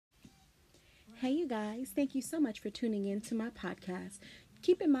Hey, you guys, thank you so much for tuning in to my podcast.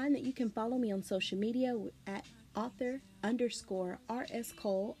 Keep in mind that you can follow me on social media at author underscore RS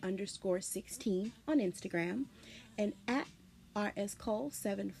Cole underscore 16 on Instagram and at RS Cole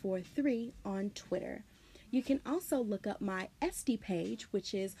 743 on Twitter. You can also look up my Etsy page,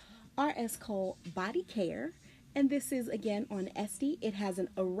 which is RS Cole Body Care. And this is again on Etsy. It has an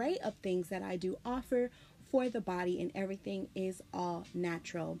array of things that I do offer for the body, and everything is all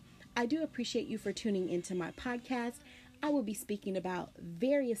natural. I do appreciate you for tuning into my podcast. I will be speaking about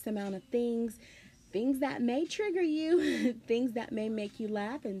various amount of things that may trigger you, things that may make you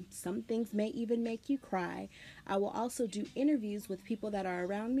laugh, and some things may even make you cry. I will also do interviews with people that are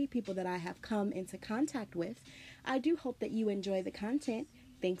around me, people that I have come into contact with. I do hope that you enjoy the content.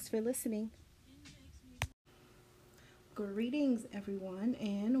 Thanks for listening. Greetings, everyone,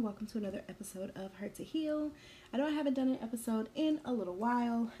 and welcome to another episode of Hurt to Heal. I know I haven't done an episode in a little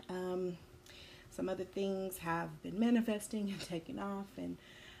while. Some other things have been manifesting and taking off, and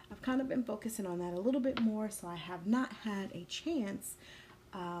I've kind of been focusing on that a little bit more, so I have not had a chance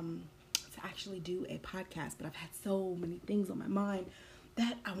to actually do a podcast, but I've had so many things on my mind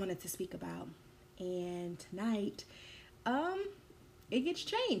that I wanted to speak about. And tonight, it gets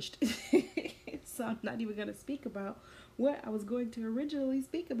changed. So I'm not even going to speak about what I was going to originally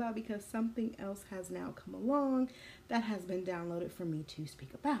speak about because something else has now come along that has been downloaded for me to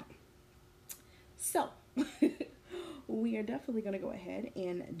speak about. So we are definitely going to go ahead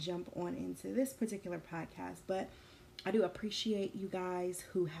and jump on into this particular podcast, but I do appreciate you guys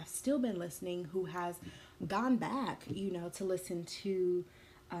who have still been listening, who has gone back, to listen to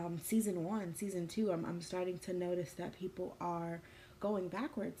season 1, season 2. I'm starting to notice that people are going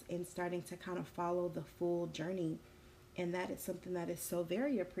backwards and starting to kind of follow the full journey. And that is something that is so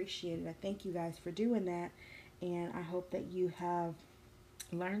very appreciated. I thank you guys for doing that. And I hope that you have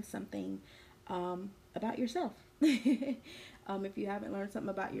learned something about yourself. If you haven't learned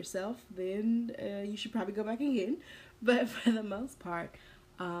something about yourself, then you should probably go back again. But for the most part,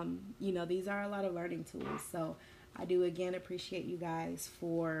 these are a lot of learning tools. So I do again appreciate you guys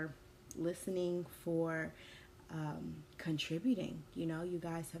for listening, for contributing. You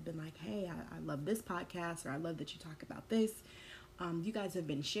guys have been like, hey, I love this podcast, or I love that you talk about this. You guys have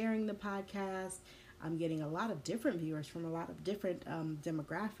been sharing the podcast. I'm getting a lot of different viewers from a lot of different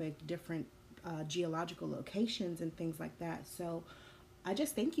demographic, different geological locations and things like that. So I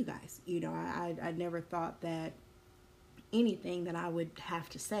just thank you guys. I never thought that anything that I would have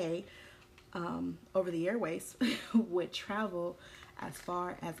to say over the airways would travel as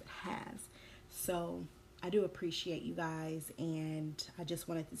far as it has. So I do appreciate you guys, and I just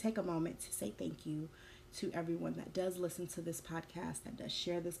wanted to take a moment to say thank you to everyone that does listen to this podcast, that does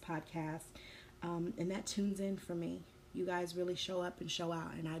share this podcast, and that tunes in for me. You guys really show up and show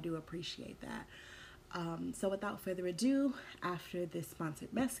out, and I do appreciate that. So without further ado, after this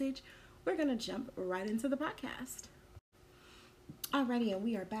sponsored message, we're going to jump right into the podcast. Alrighty, and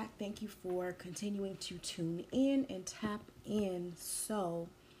we are back. Thank you for continuing to tune in and tap in. So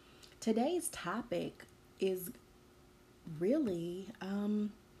today's topic is really,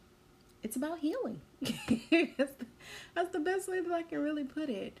 it's about healing. That's the best way that I can really put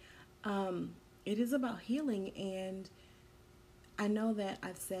it. It is about healing, and I know that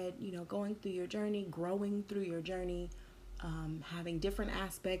I've said, going through your journey, growing through your journey, having different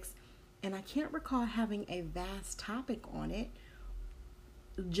aspects, and I can't recall having a vast topic on it,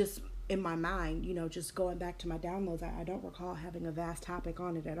 just in my mind, just going back to my downloads, I don't recall having a vast topic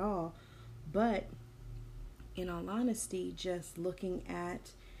on it at all, but in all honesty, just looking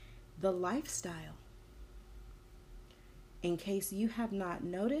at the lifestyle. In case you have not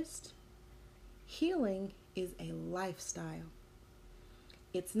noticed, healing is a lifestyle.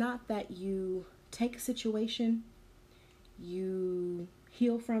 It's not that you take a situation, you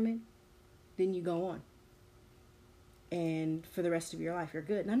heal from it, then you go on. And for the rest of your life, you're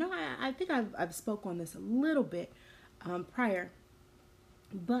good. And I know I think I've spoke on this a little bit prior,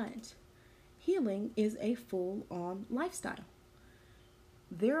 but healing is a full-on lifestyle.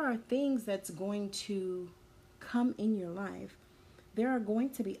 There are things that's going to come in your life. There are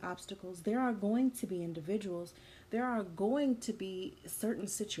going to be obstacles. There are going to be individuals. There are going to be certain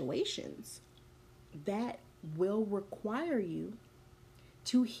situations that will require you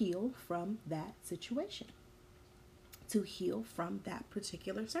to heal from that situation, to heal from that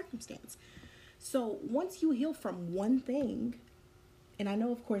particular circumstance. So once you heal from one thing, and I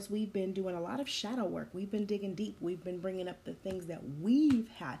know, of course, we've been doing a lot of shadow work. We've been digging deep. We've been bringing up the things that we've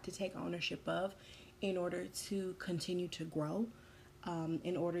had to take ownership of in order to continue to grow,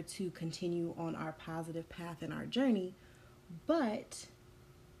 in order to continue on our positive path in our journey. But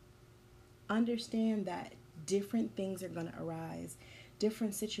Understand that different things are going to arise.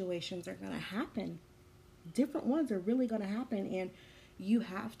 Different situations are going to happen. Different ones are really going to happen. And you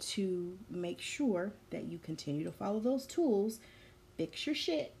have to make sure that you continue to follow those tools. Fix your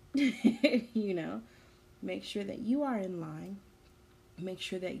shit. Make sure that you are in line. Make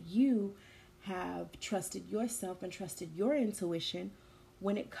sure that you have trusted yourself and trusted your intuition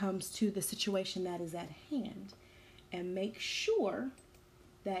when it comes to the situation that is at hand. And make sure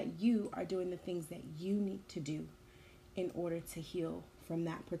that you are doing the things that you need to do in order to heal from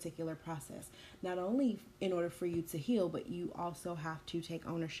that particular process. Not only in order for you to heal, but you also have to take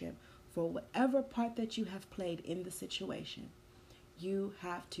ownership for whatever part that you have played in the situation. You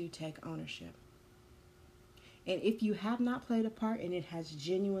have to take ownership. And if you have not played a part and it has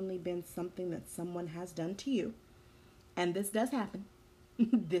genuinely been something that someone has done to you, and this does happen,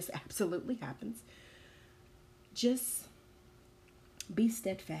 this absolutely happens, just be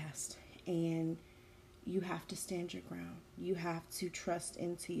steadfast, and you have to stand your ground. You have to trust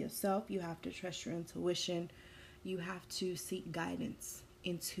into yourself. You have to trust your intuition. You have to seek guidance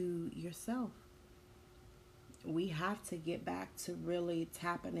into yourself. We have to get back to really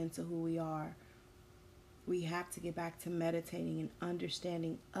tapping into who we are. We have to get back to meditating and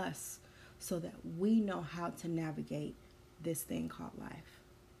understanding us so that we know how to navigate this thing called life.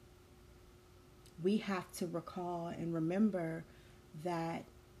 We have to recall and remember that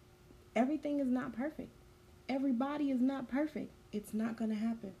everything is not perfect. Everybody is not perfect. It's not going to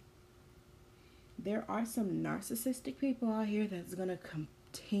happen. There are some narcissistic people out here that's going to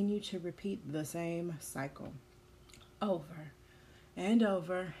continue to repeat the same cycle over and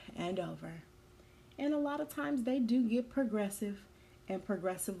over and over. And a lot of times they do get progressive and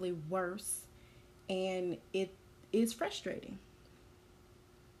progressively worse, and it is frustrating.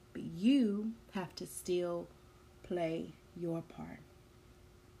 But you have to still play your part.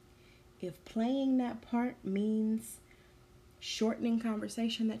 If playing that part means shortening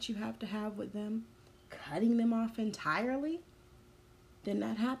conversation that you have to have with them, cutting them off entirely, then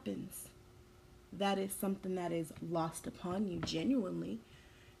that happens. That is something that is lost upon you genuinely.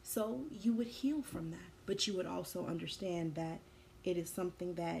 So you would heal from that. But you would also understand that it is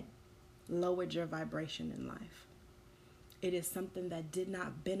something that lowered your vibration in life. It is something that did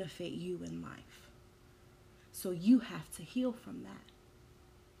not benefit you in life. So you have to heal from that.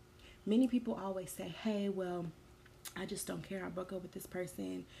 Many people always say, hey, well, I just don't care. I broke up with this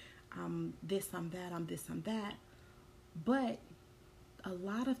person. I'm this, I'm that, I'm this, I'm that. But a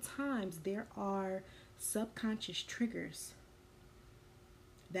lot of times there are subconscious triggers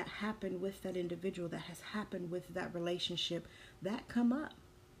that happen with that individual, that has happened with that relationship, that come up.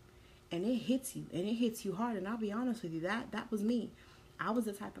 And it hits you, and it hits you hard. And I'll be honest with you, that was me. I was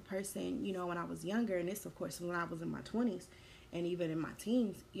the type of person, when I was younger, and this, of course, when I was in my 20s, and even in my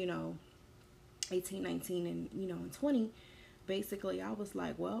teens, 18, 19, and, and 20, basically, I was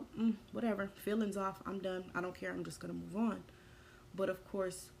like, well, whatever, feelings off, I'm done, I don't care, I'm just going to move on. But, of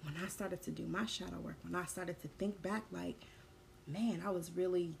course, when I started to do my shadow work, when I started to think back, like, man, I was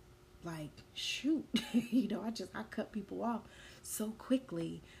really, like, shoot, I cut people off so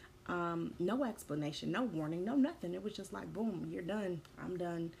quickly. No explanation, no warning, no nothing. It was just like, boom, you're done. I'm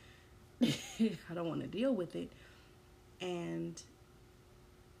done. I don't want to deal with it. And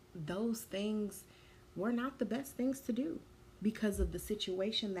those things were not the best things to do because of the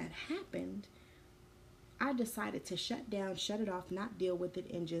situation that happened. I decided to shut down, shut it off, not deal with it,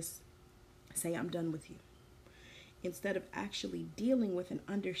 and just say, I'm done with you. Instead of actually dealing with and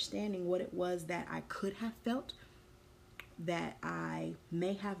understanding what it was that I could have felt, that I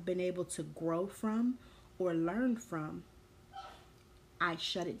may have been able to grow from or learn from, I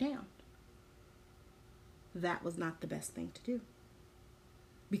shut it down. That was not the best thing to do.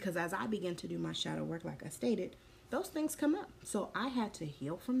 Because as I began to do my shadow work, like I stated, those things come up. So I had to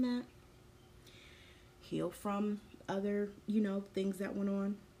heal from that. Heal from other, things that went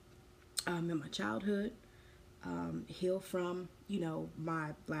on in my childhood. Heal from, my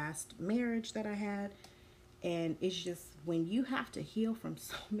last marriage that I had. And it's just when you have to heal from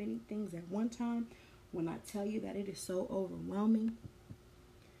so many things at one time, when I tell you that it is so overwhelming,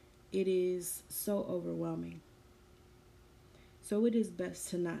 it is so overwhelming. So it is best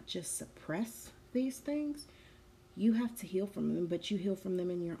to not just suppress these things. You have to heal from them, but you heal from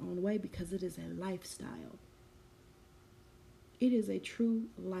them in your own way because it is a lifestyle. It is a true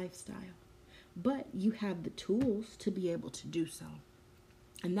lifestyle. But you have the tools to be able to do so.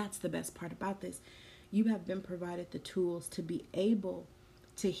 And that's the best part about this. You have been provided the tools to be able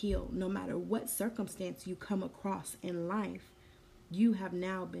to heal no matter what circumstance you come across in life. You have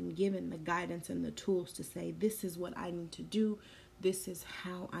now been given the guidance and the tools to say, this is what I need to do. This is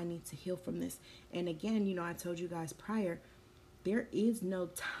how I need to heal from this. And again, I told you guys prior, there is no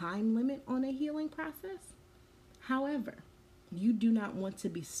time limit on a healing process. However, you do not want to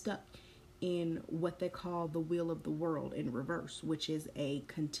be stuck in what they call the wheel of the world in reverse, which is a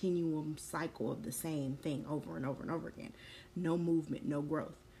continuum cycle of the same thing over and over and over again. No movement, no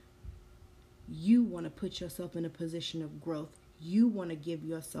growth. You want to put yourself in a position of growth. You want to give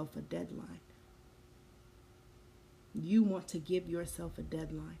yourself a deadline. You want to give yourself a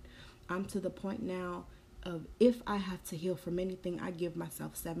deadline. I'm to the point now of, if I have to heal from anything, I give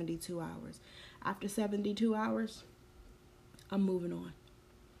myself 72 hours. After 72 hours, I'm moving on.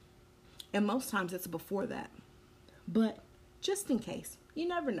 And most times it's before that. But just in case, you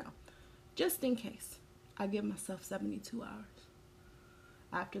never know. Just in case, I give myself 72 hours.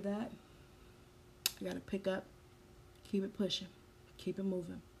 After that, I got to pick up, keep it pushing, keep it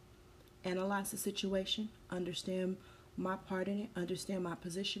moving. Analyze the situation, understand my part in it, understand my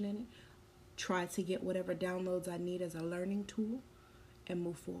position in it, try to get whatever downloads I need as a learning tool, and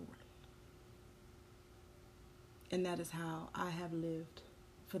move forward. And that is how I have lived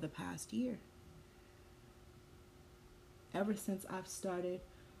for the past year. Ever since I've started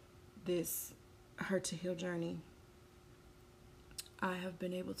this Hurt to Heal journey, I have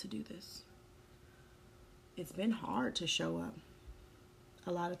been able to do this. It's been hard to show up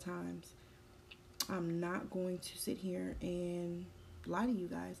a lot of times. I'm not going to sit here and lie to you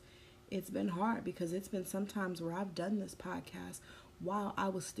guys. It's been hard because it's been some times where I've done this podcast while I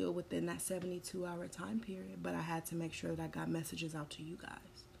was still within that 72-hour time period, but I had to make sure that I got messages out to you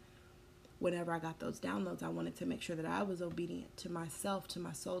guys. Whenever I got those downloads, I wanted to make sure that I was obedient to myself, to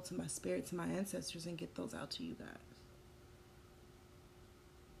my soul, to my spirit, to my ancestors, and get those out to you guys.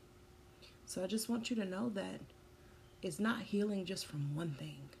 So I just want you to know that it's not healing just from one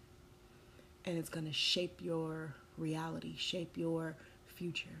thing. And it's going to shape your reality, shape your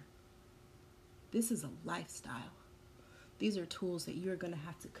future. This is a lifestyle. These are tools that you're going to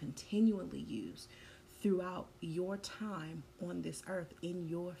have to continually use throughout your time on this earth in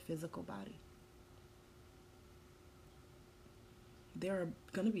your physical body. There are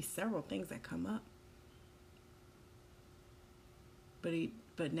going to be several things that come up.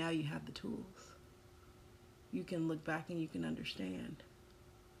 But now you have the tools. You can look back and you can understand.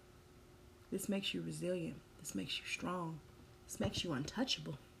 This makes you resilient. This makes you strong. This makes you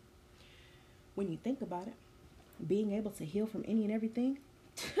untouchable. When you think about it, being able to heal from any and everything,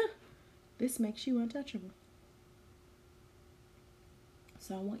 this makes you untouchable.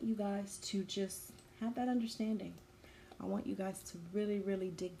 So I want you guys to just have that understanding. I want you guys to really, really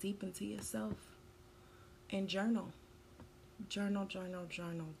dig deep into yourself and journal. Journal, journal,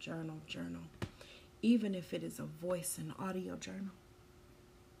 journal, journal, journal. Even if it is a voice and audio journal.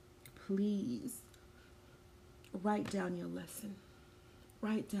 Please write down your lesson.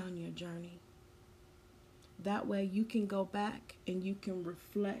 Write down your journey. That way you can go back and you can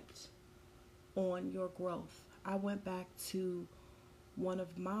reflect on your growth. I went back to one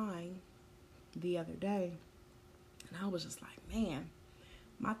of mine the other day and I was just like, man,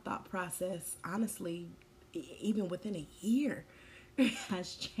 my thought process, honestly, even within a year,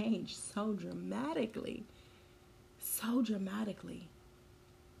 has changed so dramatically. So dramatically.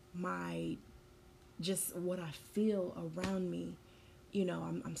 Just what I feel around me,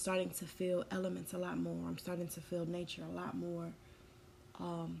 I'm starting to feel elements a lot more. I'm starting to feel nature a lot more.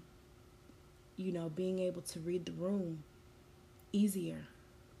 Being able to read the room easier,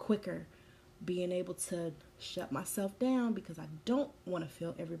 quicker, being able to shut myself down because I don't want to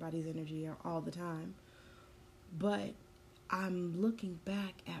feel everybody's energy all the time. But I'm looking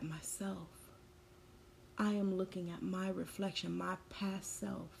back at myself. I am looking at my reflection, my past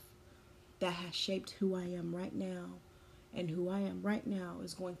self that has shaped who I am right now. And who I am right now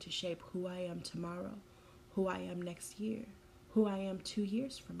is going to shape who I am tomorrow, who I am next year, who I am 2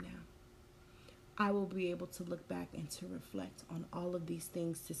 years from now. I will be able to look back and to reflect on all of these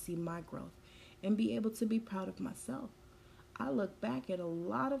things to see my growth and be able to be proud of myself. I look back at a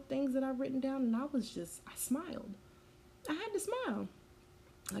lot of things that I've written down and I smiled. I had to smile.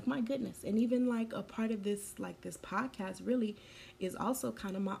 Like, my goodness. And even like a part of this, this podcast really is also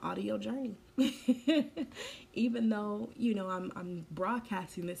kind of my audio journey. Even though, I'm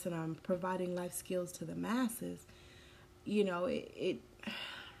broadcasting this and I'm providing life skills to the masses, this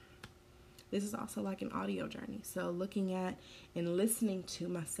is also like an audio journey. So looking at and listening to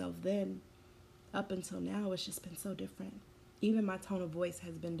myself then up until now, it's just been so different. Even my tone of voice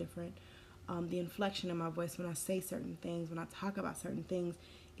has been different. The inflection in my voice when I say certain things, when I talk about certain things,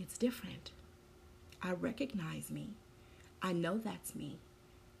 it's different. I recognize me. I know that's me.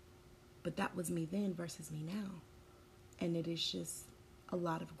 But that was me then versus me now. And it is just a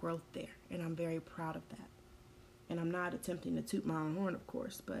lot of growth there. And I'm very proud of that. And I'm not attempting to toot my own horn, of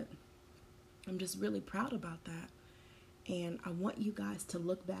course, but I'm just really proud about that. And I want you guys to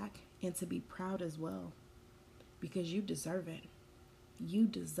look back and to be proud as well, because you deserve it. You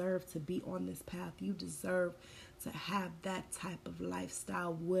deserve to be on this path. You deserve to have that type of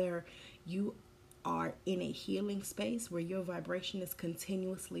lifestyle where you are in a healing space, where your vibration is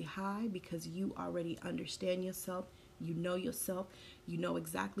continuously high because you already understand yourself. You know yourself. You know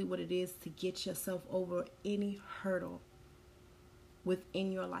exactly what it is to get yourself over any hurdle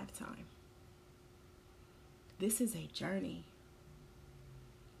within your lifetime. This is a journey.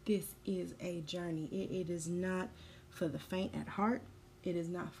 This is a journey. It is not for the faint at heart. It is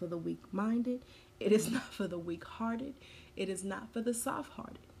not for the weak-minded. It is not for the weak-hearted. It is not for the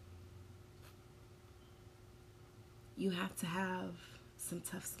soft-hearted. You have to have some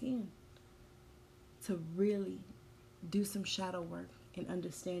tough skin to really do some shadow work and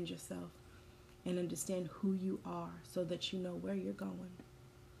understand yourself and understand who you are so that you know where you're going.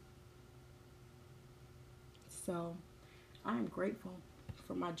 So I'm grateful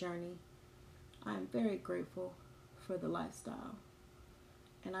for my journey. I'm very grateful for the lifestyle.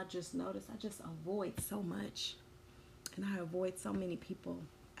 And I just noticed I just avoid so much. And I avoid so many people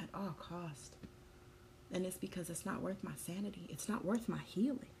at all cost. And it's because it's not worth my sanity. It's not worth my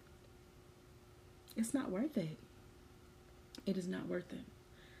healing. It's not worth it. It is not worth it.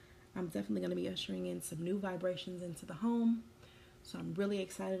 I'm definitely going to be ushering in some new vibrations into the home. So I'm really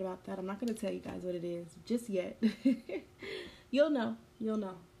excited about that. I'm not going to tell you guys what it is just yet. You'll know.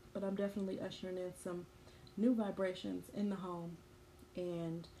 But I'm definitely ushering in some new vibrations in the home.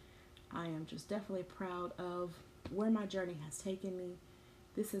 And I am just definitely proud of where my journey has taken me.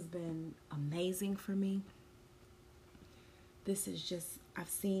 This has been amazing for me. This is just, I've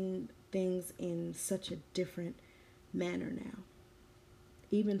seen things in such a different manner now.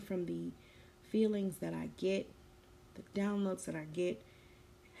 Even from the feelings that I get, the downloads that I get,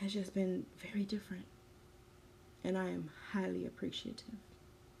 has just been very different. And I am highly appreciative.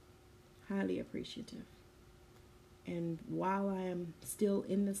 Highly appreciative. And while I am still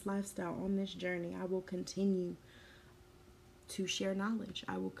in this lifestyle, on this journey, I will continue to share knowledge.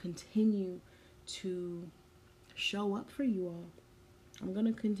 I will continue to show up for you all. I'm going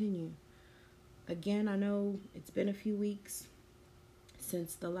to continue. Again, I know it's been a few weeks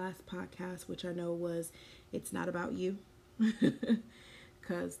since the last podcast, which I know was It's Not About You,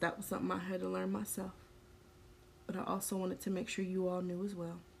 because that was something I had to learn myself. But I also wanted to make sure you all knew as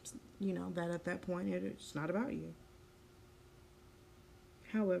well, you know, that at that point, it's not about you.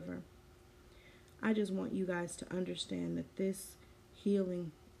 However, I just want you guys to understand that this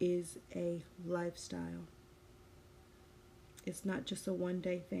healing is a lifestyle. It's not just a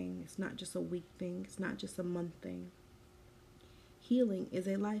one-day thing. It's not just a week thing. It's not just a month thing. Healing is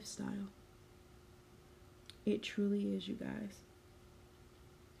a lifestyle. It truly is, you guys.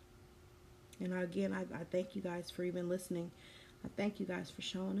 And again, I thank you guys for even listening. I thank you guys for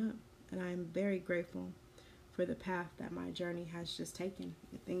showing up. And I am very grateful for the path that my journey has just taken.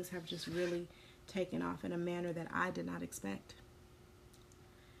 Things have just really taken off in a manner that I did not expect.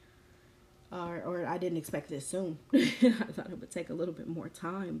 Or I didn't expect this soon. I thought it would take a little bit more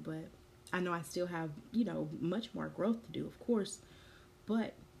time, but I know I still have, much more growth to do, of course.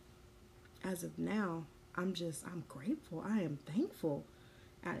 But as of now, I'm grateful. I am thankful.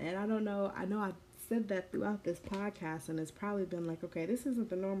 And I don't know, I know I've said that throughout this podcast, and it's probably been like, okay, this isn't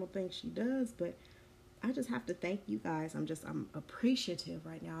the normal thing she does, but I just have to thank you guys. I'm appreciative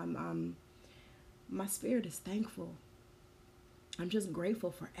right now. My spirit is thankful. I'm just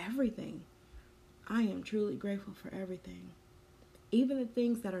grateful for everything. I am truly grateful for everything. Even the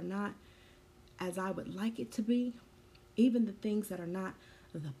things that are not as I would like it to be, even the things that are not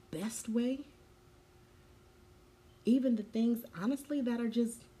the best way, even the things, honestly, that are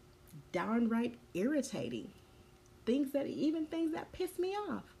just downright irritating, things that piss me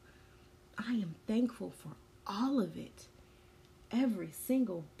off. I am thankful for all of it. Every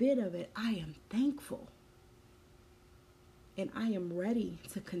single bit of it, I am thankful. And I am ready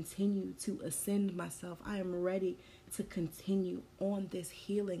to continue to ascend myself. I am ready to continue on this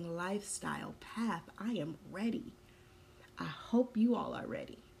healing lifestyle path. I am ready. I hope you all are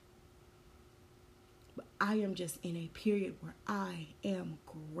ready. But I am just in a period where I am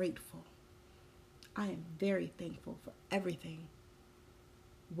grateful. I am very thankful for everything.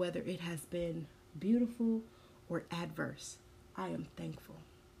 Whether it has been beautiful or adverse, I am thankful.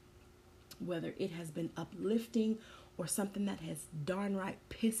 Whether it has been uplifting or something that has darn right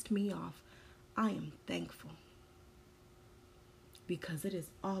pissed me off, I am thankful. Because it is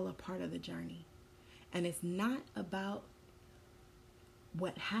all a part of the journey. And it's not about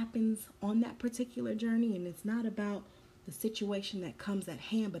what happens on that particular journey, and it's not about the situation that comes at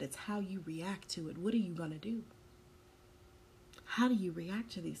hand, but it's how you react to it. What are you going to do? How do you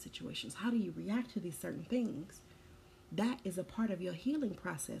react to these situations? How do you react to these certain things? That is a part of your healing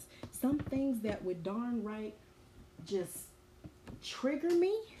process. Some things that would darn right just trigger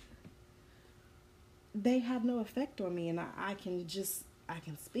me, they have no effect on me, and I can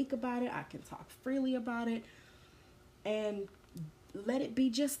speak about it. I can talk freely about it, and let it be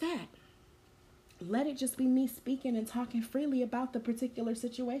just that. Let it just be me speaking and talking freely about the particular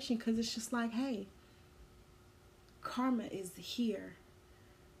situation, because it's just like, hey, karma is here,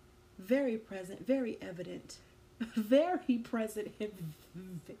 very present, very evident, very present and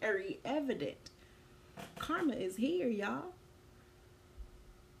very evident. Karma is here, y'all.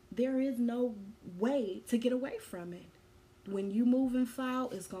 There is no way to get away from it. When you move in foul,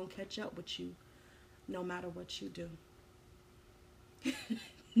 it's going to catch up with you no matter what you do.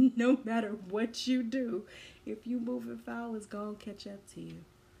 No matter what you do, if you move in foul, it's going to catch up to you.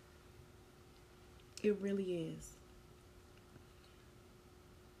 It really is.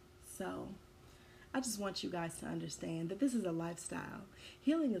 So, I just want you guys to understand that this is a lifestyle.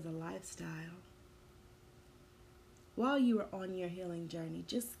 Healing is a lifestyle. While you are on your healing journey,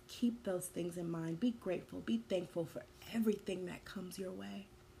 just keep those things in mind. Be grateful. Be thankful for everything that comes your way.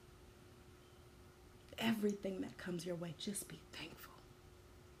 Everything that comes your way, just be thankful.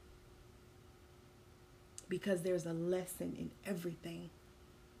 Because there's a lesson in everything.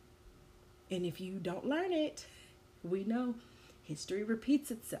 And if you don't learn it, we know history repeats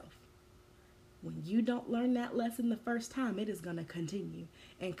itself. When you don't learn that lesson the first time, it is going to continue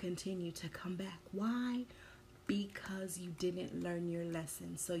and continue to come back. Why? Because you didn't learn your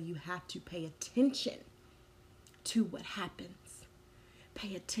lesson. So you have to pay attention to what happens.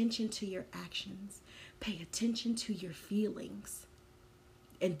 Pay attention to your actions. Pay attention to your feelings.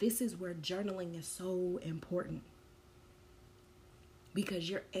 And this is where journaling is so important. Because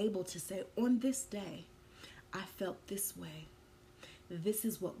you're able to say, on this day, I felt this way. This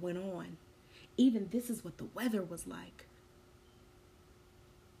is what went on. Even this is what the weather was like.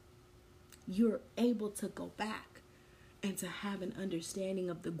 You're able to go back and to have an understanding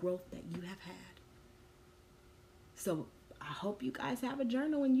of the growth that you have had. So I hope you guys have a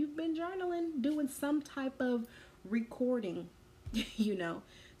journal and you've been journaling, doing some type of recording,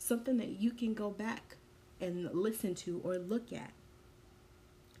 something that you can go back and listen to or look at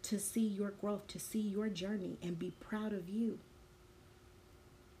to see your growth, to see your journey and be proud of you.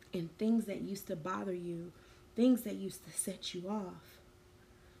 And things that used to bother you, things that used to set you off,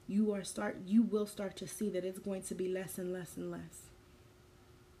 you will start to see that it's going to be less and less and less.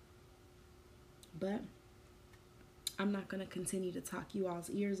 But I'm not going to continue to talk you all's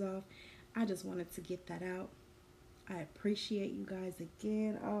ears off. I just wanted to get that out. I appreciate you guys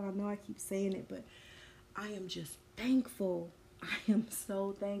again. Oh, I know I keep saying it, but I am just thankful. I am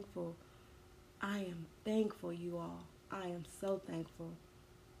so thankful. I am thankful, you all. I am so thankful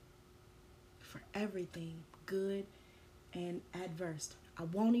for everything, good and adverse. I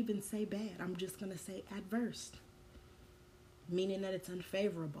won't even say bad. I'm just going to say adverse, meaning that it's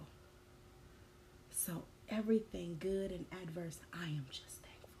unfavorable. So everything good and adverse, I am just thankful.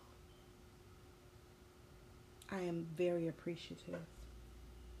 I am very appreciative.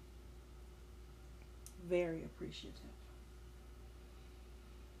 Very appreciative.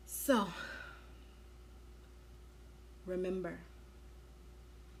 So, remember,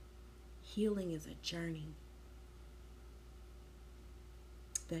 healing is a journey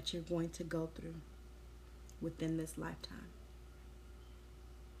that you're going to go through within this lifetime.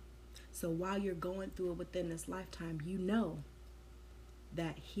 So while you're going through it within this lifetime, you know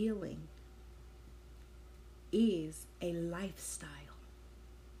that healing is a lifestyle.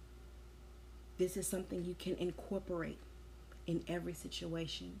 This is something you can incorporate in every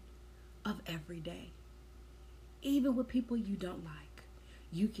situation of every day. Even with people you don't like,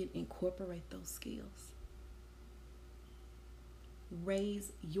 you can incorporate those skills.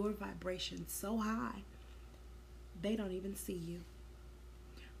 Raise your vibration so high, they don't even see you.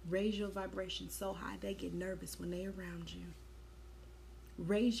 Raise your vibration so high, they get nervous when they're around you.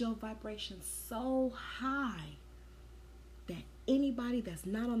 Raise your vibration so high that anybody that's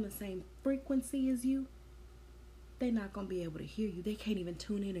not on the same frequency as you, they're not going to be able to hear you. They can't even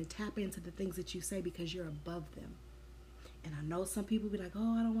tune in and tap into the things that you say because you're above them. And I know some people be like,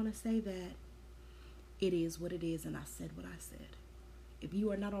 oh, I don't want to say that. It is what it is, and I said what I said. If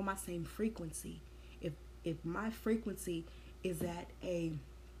you are not on my same frequency, if my frequency is at a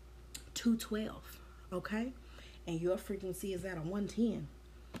 212, okay, and your frequency is at a 110,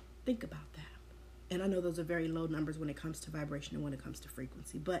 think about that. And I know those are very low numbers when it comes to vibration and when it comes to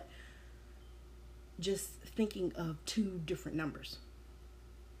frequency, but just thinking of two different numbers.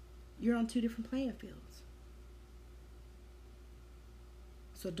 You're on two different playing fields.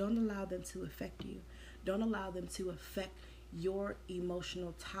 So don't allow them to affect you. Don't allow them to affect your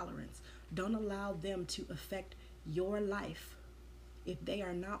emotional tolerance. Don't allow them to affect your life if they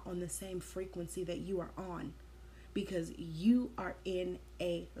are not on the same frequency that you are on. Because you are in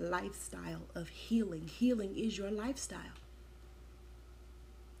a lifestyle of healing. Healing is your lifestyle.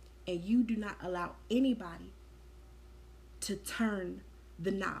 And you do not allow anybody to turn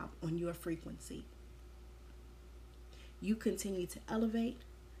the knob on your frequency. You continue to elevate,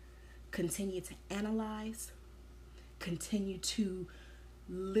 continue to analyze, continue to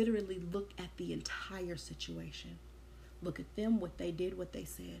literally look at the entire situation. Look at them, what they did, what they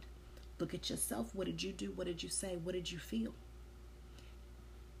said. Look at yourself. What did you do? What did you say? What did you feel?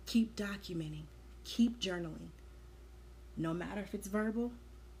 Keep documenting. Keep journaling. No matter if it's verbal,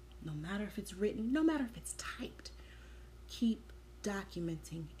 no matter if it's written, no matter if it's typed. Keep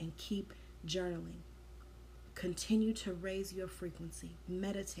documenting and keep journaling. Continue to raise your frequency.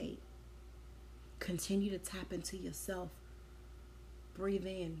 Meditate. Continue to tap into yourself. Breathe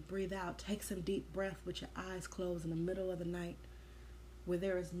in, breathe out. Take some deep breath with your eyes closed in the middle of the night where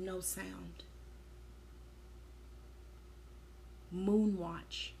there is no sound. Moon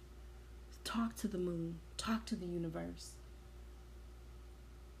watch. Talk to the moon. Talk to the universe.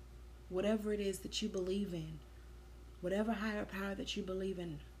 Whatever it is that you believe in, whatever higher power that you believe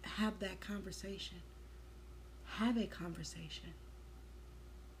in, have that conversation. Have a conversation.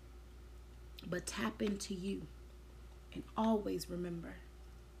 But tap into you. And always remember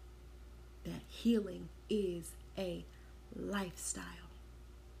that healing is a lifestyle.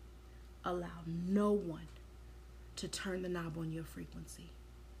 Allow no one to turn the knob on your frequency,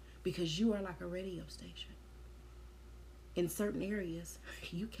 because you are like a radio station. In certain areas,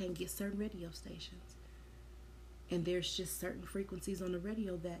 you can't get certain radio stations. And there's just certain frequencies on the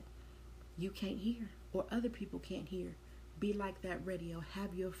radio that you can't hear or other people can't hear. Be like that radio.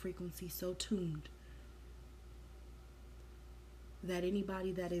 Have your frequency so tuned that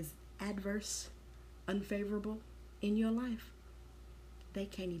anybody that is adverse, unfavorable in your life, they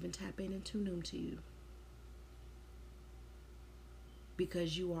can't even tap in and tune in to you,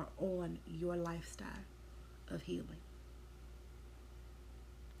 because you are on your lifestyle of healing.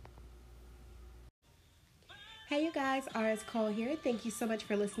 Hey you guys, RS Cole here. Thank you so much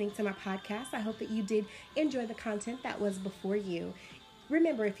for listening to my podcast. I hope that you did enjoy the content that was before you.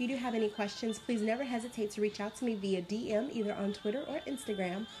 Remember, if you do have any questions, please never hesitate to reach out to me via DM, either on Twitter or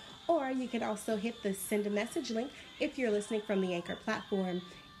Instagram. Or you can also hit the send a message link if you're listening from the Anchor platform.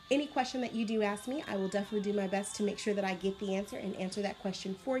 Any question that you do ask me, I will definitely do my best to make sure that I get the answer and answer that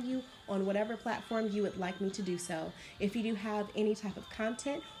question for you on whatever platform you would like me to do so. If you do have any type of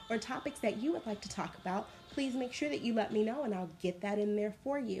content or topics that you would like to talk about, please make sure that you let me know and I'll get that in there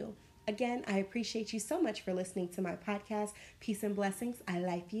for you. Again, I appreciate you so much for listening to my podcast. Peace and blessings. I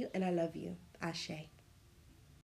like you and I love you. Ashe.